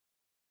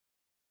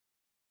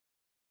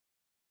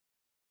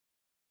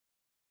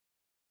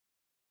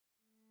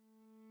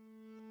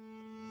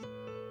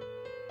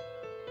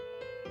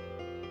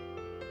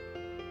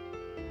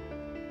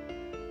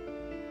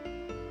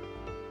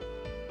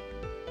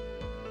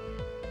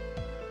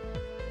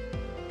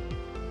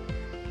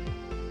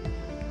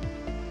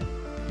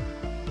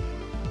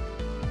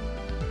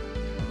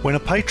When a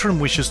patron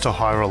wishes to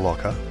hire a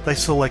locker, they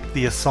select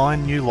the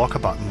Assign New Locker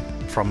button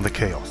from the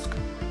kiosk.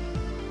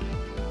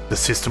 The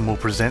system will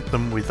present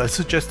them with a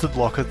suggested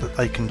locker that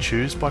they can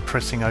choose by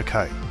pressing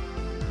OK.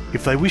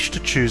 If they wish to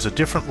choose a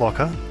different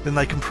locker, then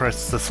they can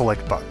press the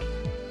Select button.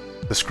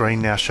 The screen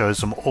now shows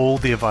them all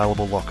the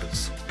available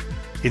lockers.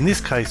 In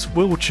this case,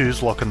 we will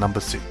choose locker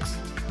number 6.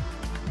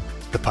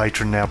 The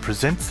patron now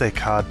presents their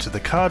card to the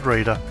card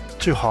reader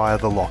to hire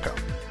the locker.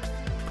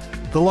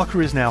 The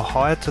locker is now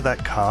hired to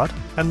that card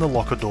and the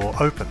locker door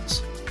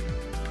opens.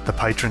 The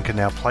patron can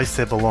now place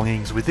their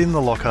belongings within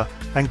the locker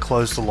and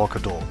close the locker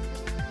door.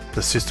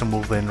 The system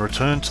will then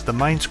return to the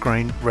main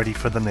screen ready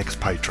for the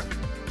next patron.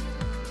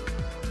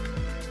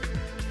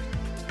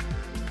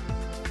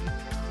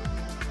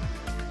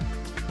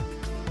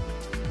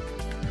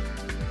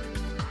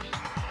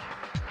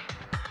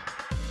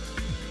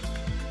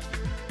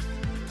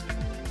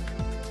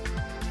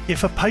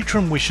 If a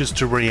patron wishes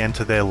to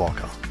re-enter their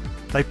locker,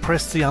 they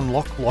press the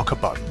Unlock Locker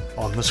button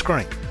on the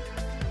screen.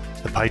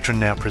 The patron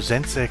now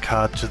presents their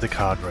card to the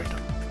card reader.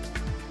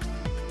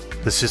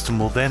 The system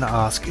will then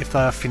ask if they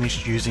are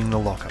finished using the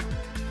locker.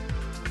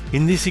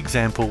 In this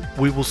example,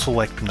 we will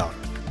select No.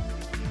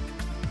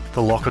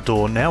 The locker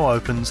door now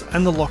opens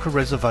and the locker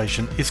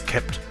reservation is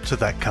kept to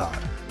that card.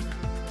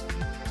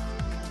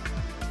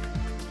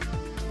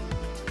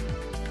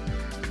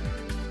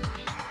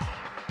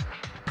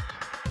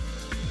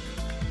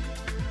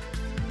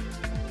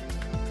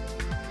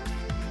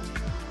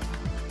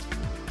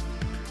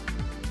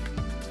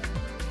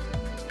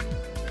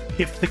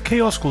 If the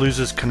kiosk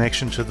loses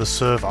connection to the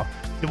server,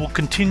 it will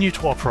continue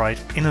to operate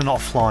in an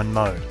offline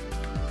mode.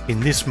 In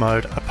this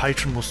mode, a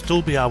patron will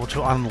still be able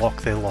to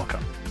unlock their locker.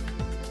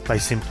 They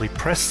simply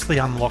press the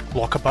Unlock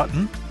Locker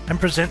button and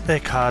present their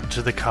card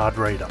to the card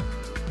reader.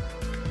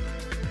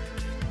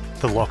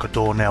 The locker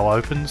door now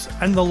opens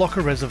and the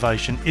locker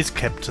reservation is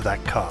kept to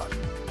that card.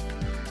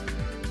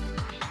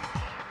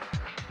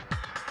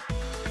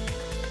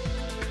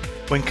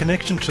 When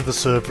connection to the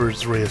server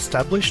is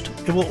re-established,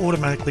 it will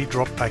automatically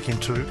drop back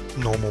into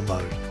normal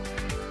mode.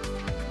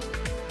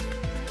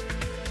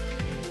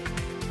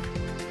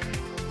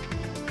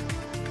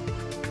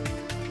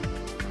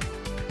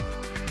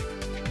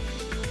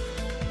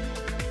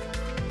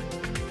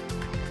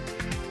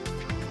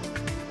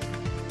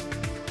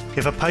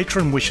 If a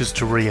patron wishes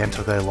to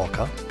re-enter their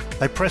locker,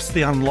 they press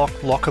the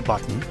Unlock Locker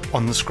button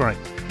on the screen.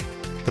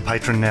 The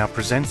patron now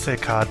presents their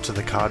card to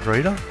the card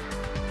reader.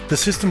 The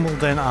system will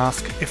then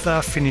ask if they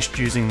are finished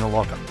using the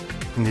locker.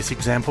 In this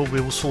example, we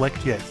will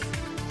select Yes.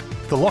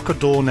 The locker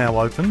door now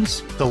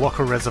opens, the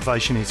locker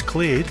reservation is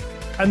cleared,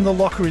 and the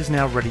locker is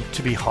now ready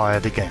to be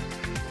hired again.